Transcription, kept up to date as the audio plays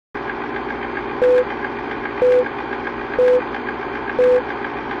All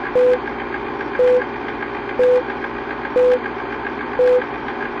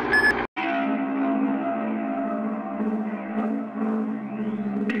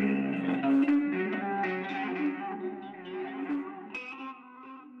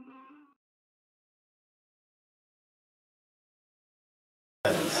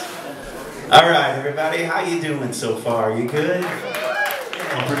right, everybody, how you doing so far? You good?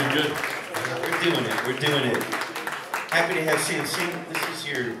 I'm pretty good. We're doing it. We're doing it. Happy to have Sam sing. This is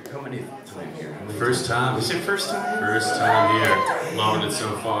your how many time here? First time. Is it first time? First time here. Loving it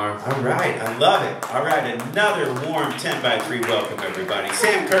so far. All right, I love it. All right, another warm 10x3 welcome, everybody.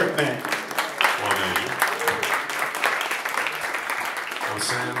 Sam Curfman. Well, thank you. I'm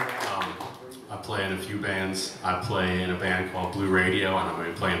Sam. I play in a few bands. I play in a band called Blue Radio, and I'm going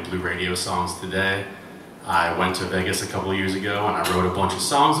to be playing Blue Radio songs today. I went to Vegas a couple of years ago, and I wrote a bunch of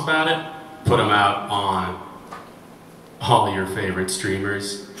songs about it, put them out on all your favorite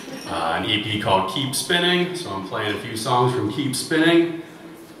streamers. An EP called Keep Spinning, so I'm playing a few songs from Keep Spinning.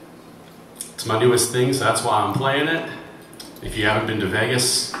 It's my newest thing, so that's why I'm playing it. If you haven't been to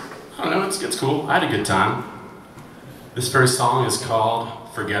Vegas, I don't know, it's cool. I had a good time. This first song is called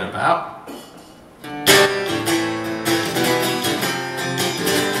Forget About.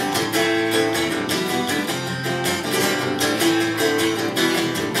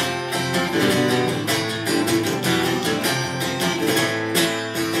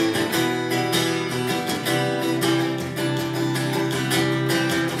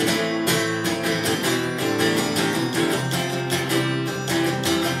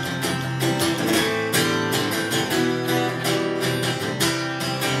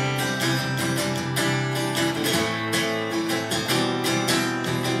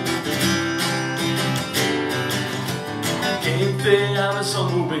 I was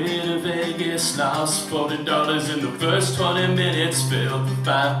on the way to Vegas, lost $40 in the first 20 minutes, filled with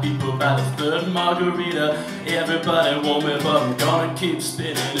 5 people by the third margarita. Everybody want me, but I'm gonna keep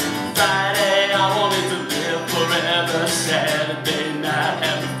spinning. Friday, I wanted to live forever. Saturday night,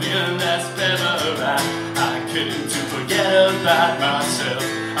 have a feeling that's clever. I came to forget about myself.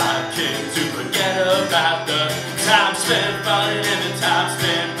 I came to forget about the time spent falling and the time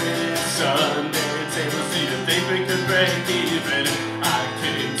spent winning. Sunday tables, do you think we could break even? I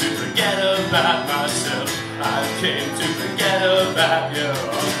came to forget about myself. I came to forget about you.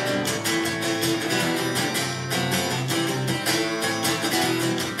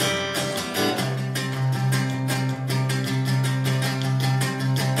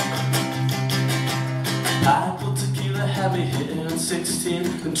 Pineapple tequila had me hitting 16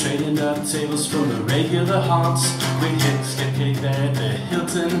 and trading up tables from the regular haunts. We hit skip cake there at the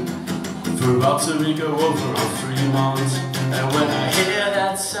Hilton for alter ego over on Fremont. And when I hear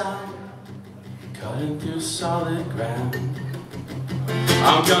that sound cutting through solid ground,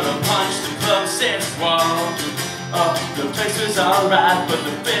 I'm gonna punch the closest wall. Oh, the place was alright, but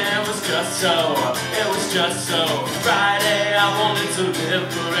the band was just so, it was just so. Friday, I wanted to live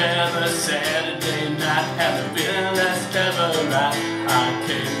forever. Saturday night, had a feeling that's clever. I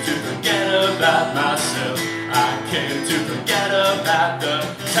came to forget about myself. I came to forget about the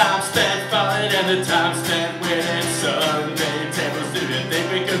time spent falling and the time spent winning. Sunday tables, do you think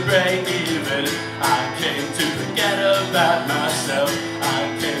we could break even? I came to forget about myself.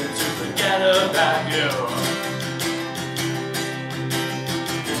 I came to forget about you.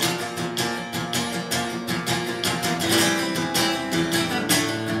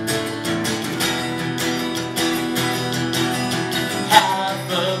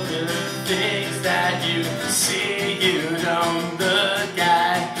 You know the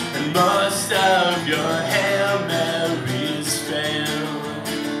guy, and most of your Hail Marys fail.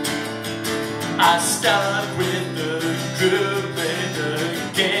 I start with the group, play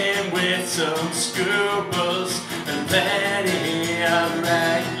the game with some scruples and plenty of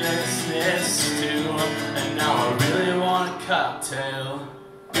recklessness too. And now I really want a cocktail.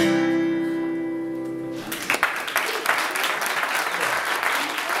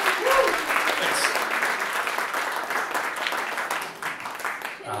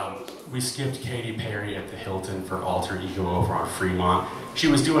 We skipped Katy Perry at the Hilton for Alter Ego over on Fremont. She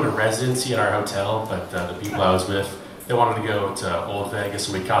was doing a residency at our hotel, but the people I was with, they wanted to go to Old Vegas,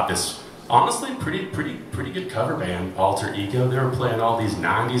 and we caught this honestly pretty good cover band, Alter Ego. They were playing all these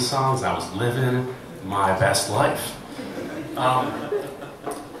 90s songs. I was living my best life.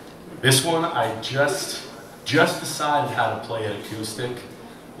 This one, I just decided how to play it acoustic,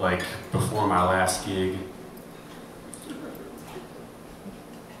 like before my last gig.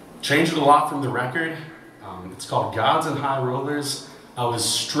 Changed it a lot from the record. It's called Gods and High Rollers. I was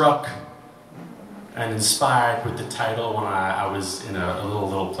struck and inspired with the title when I was in a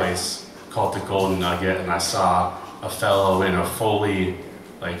little place called the Golden Nugget, and I saw a fellow in a fully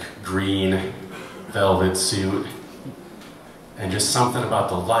green velvet suit, and just something about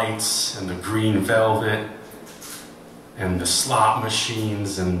the lights and the green velvet and the slot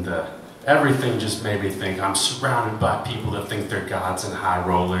machines and everything just made me think I'm surrounded by people that think they're gods and high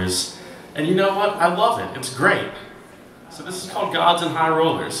rollers. And you know what? I love it. It's great. So this is called Gods and High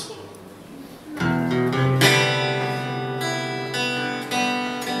Rollers.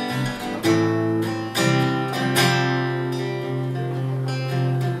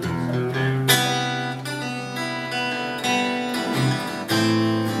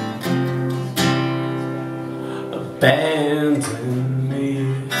 Abandon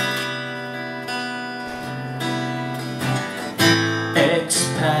me,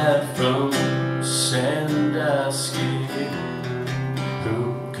 expat from Sandusky.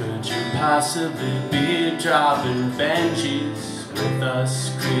 Who could you possibly be, dropping Benjis with us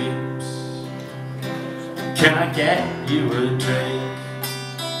creeps? Can I get you a drink?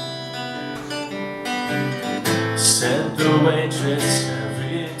 Said the waitress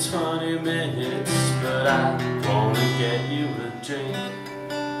every 20 minutes, but I wanna get you a drink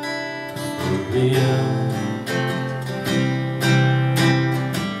for real.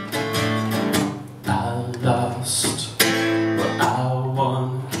 I lost what I won.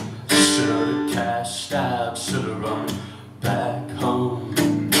 Should've cashed out, should've run back home.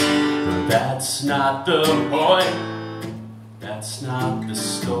 But that's not the point. That's not the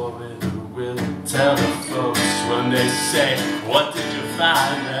story that we'll tell the folks when they say, what did you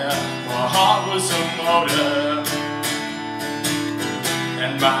find there? My heart was a motor,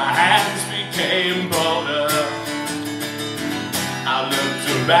 and my hands became bolder. I looked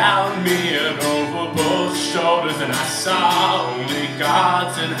around me and over both shoulders, and I saw only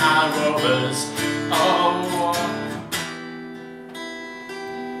gods and high rollers. Oh,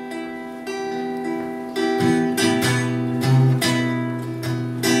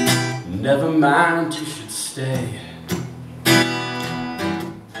 never mind, you should stay.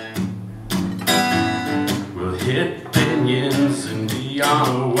 We'll hit Binions and be on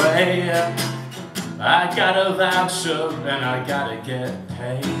our way. I got a voucher and I gotta get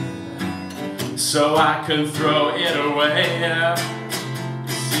paid, so I can throw it away.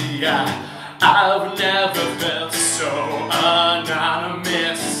 See, I've never felt so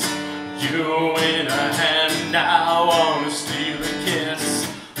anonymous. You in a hand, I wanna steal a kiss.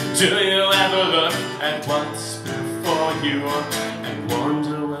 Do you ever look at what's before you and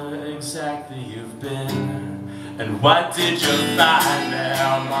wonder where exactly you've been? And what did you find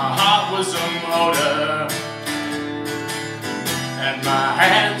there? My heart was a motor, and my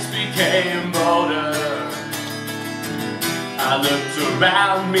hands became bolder. I looked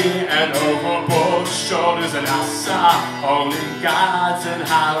around me and over both shoulders, and I saw only gods and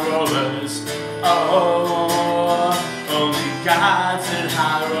high rollers. Oh, only gods and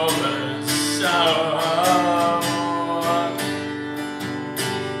high rollers. Oh.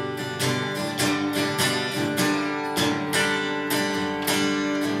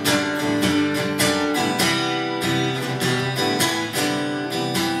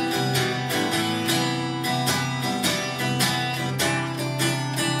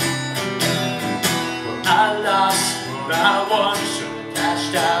 I lost what I won, should've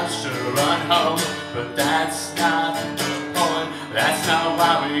cashed out, should've run home. But that's not the point, that's not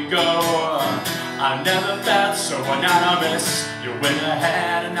why we go. I never felt so anonymous. You went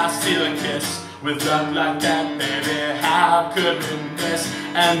ahead and I steal a kiss. With love like that, baby, how could we miss?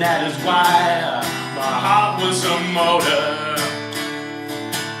 And that is why my heart was a motor,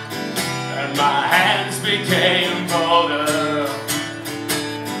 and my hands became bolder.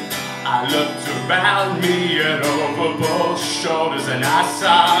 I looked around me and over both shoulders, and I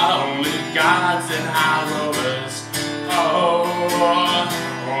saw only gods and high rollers. Oh,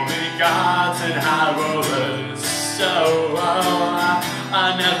 only gods and high rollers. So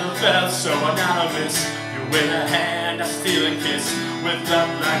I never felt so anonymous. You win a hand, I steal a kiss. With love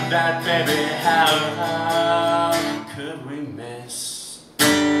like that, baby, how could we miss?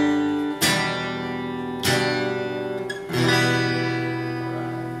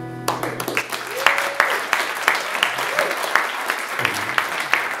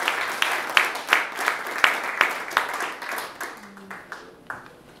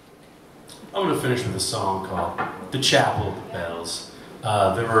 I'm going to finish with a song called The Chapel Bells.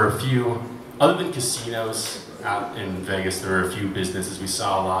 There were a few, other than casinos out in Vegas, there were a few businesses we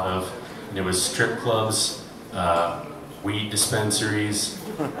saw a lot of. And it was strip clubs, weed dispensaries,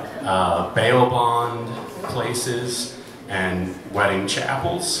 bail bond places, and wedding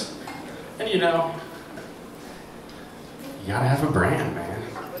chapels. And you know, you gotta have a brand, man.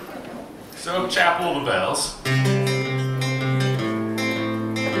 So, Chapel of the Bells.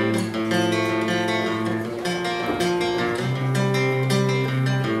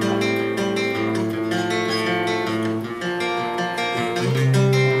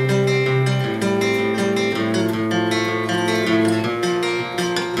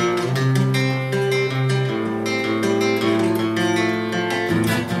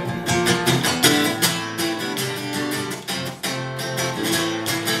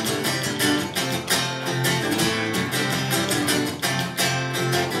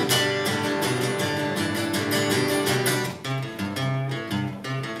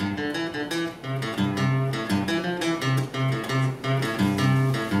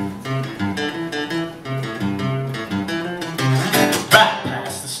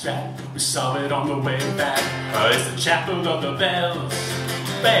 Saw it on the way back. It's the Chapel of the Bells.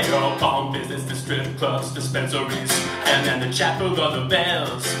 Bail, pawn business, the strip clubs, dispensaries, and then the Chapel of the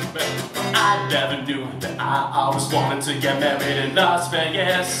Bells. Well, I never knew that I always wanted to get married in Las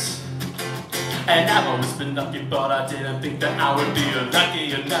Vegas. And I've always been lucky, but I didn't think that I would be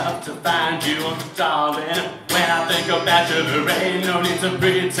lucky enough to find you, darling. When I think of bachelor, ain't no need to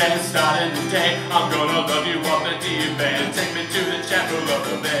pretend. Starting today, I'm gonna love you off the deep end. Take me to the Chapel of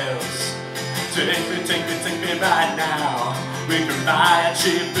the Bells. Take me right now. We can buy a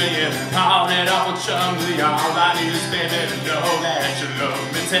cheap beer and pawn it off on Chumley. All I need is baby to know that you love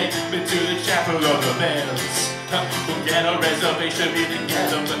me. Take me to the Chapel of the Bells. We'll get a reservation, be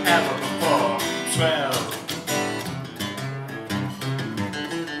together forever before 12.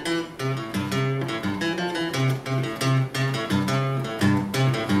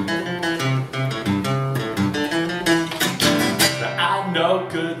 I know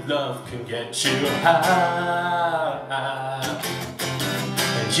good love can get you high,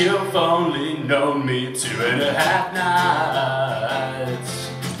 and you've only known me 2.5 nights.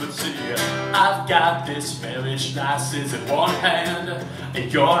 But see, I've got this marriage license in one hand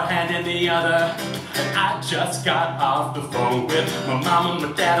and your hand in the other. And I just got off the phone with my mom and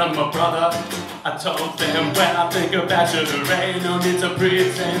my dad and my brother. I told them when I think of bachelor, ain't no need to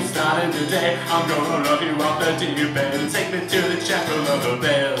pretend. Starting today, I'm gonna love you off the deep end. Take me to the Chapel of the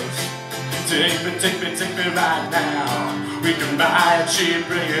Bells. Take me right now. We can buy a cheap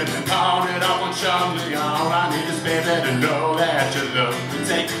ring and pawn it off on Chumley. All I need is baby to know that you love me.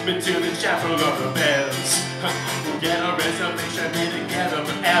 Take me to the Chapel of the Bells. We'll get a reservation, be together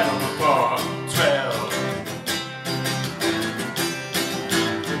forever before 12.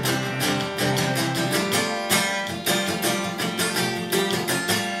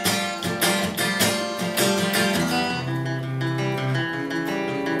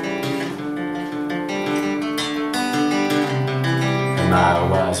 Am I a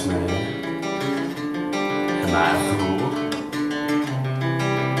wise man? Am I a fool?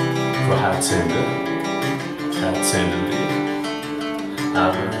 For how tenderly I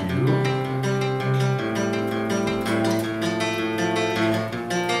love you.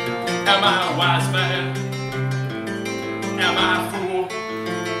 Am I a wise man? Am I a fool?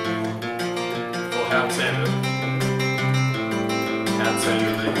 For how tenderly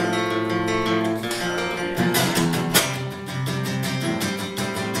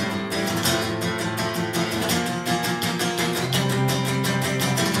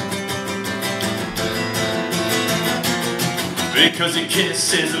because your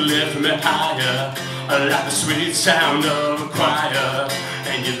kisses lift me higher, like the sweet sound of a choir,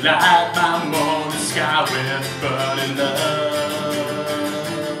 and you light my morning sky with burning love.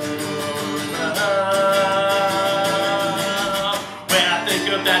 When I think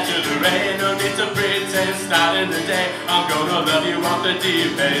of bachelor, ain't no need to pretend. Starting the day, I'm gonna love you off the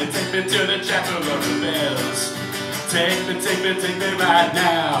deep end. Take me to the Chapel of the Bells. Take me right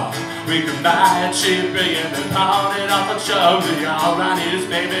now. We can buy a cheap ring and pawn it off on Chumley. All I need is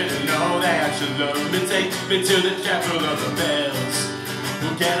baby to know that you love me. Take me to the Chapel of the Bells.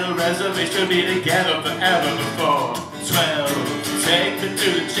 We'll get a reservation, be together forever before 12. Take me to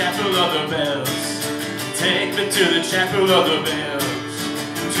the Chapel of the Bells. Take me to the Chapel of the Bells.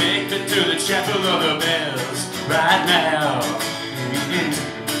 Take me to the Chapel of the Bells right now.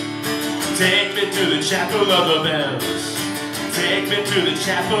 Take me to the Chapel of the Bells. Take me to the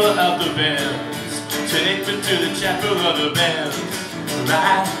Chapel of the Bells. Take me to the Chapel of the Bells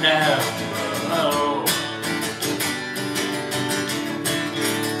right now. Oh.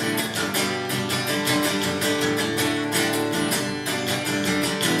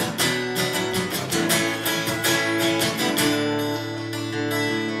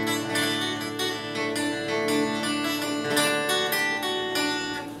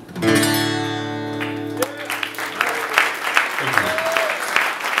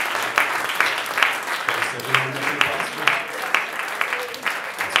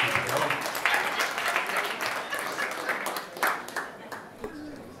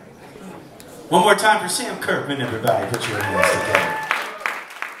 One more time for Sam Curfman, everybody. Put your hands together.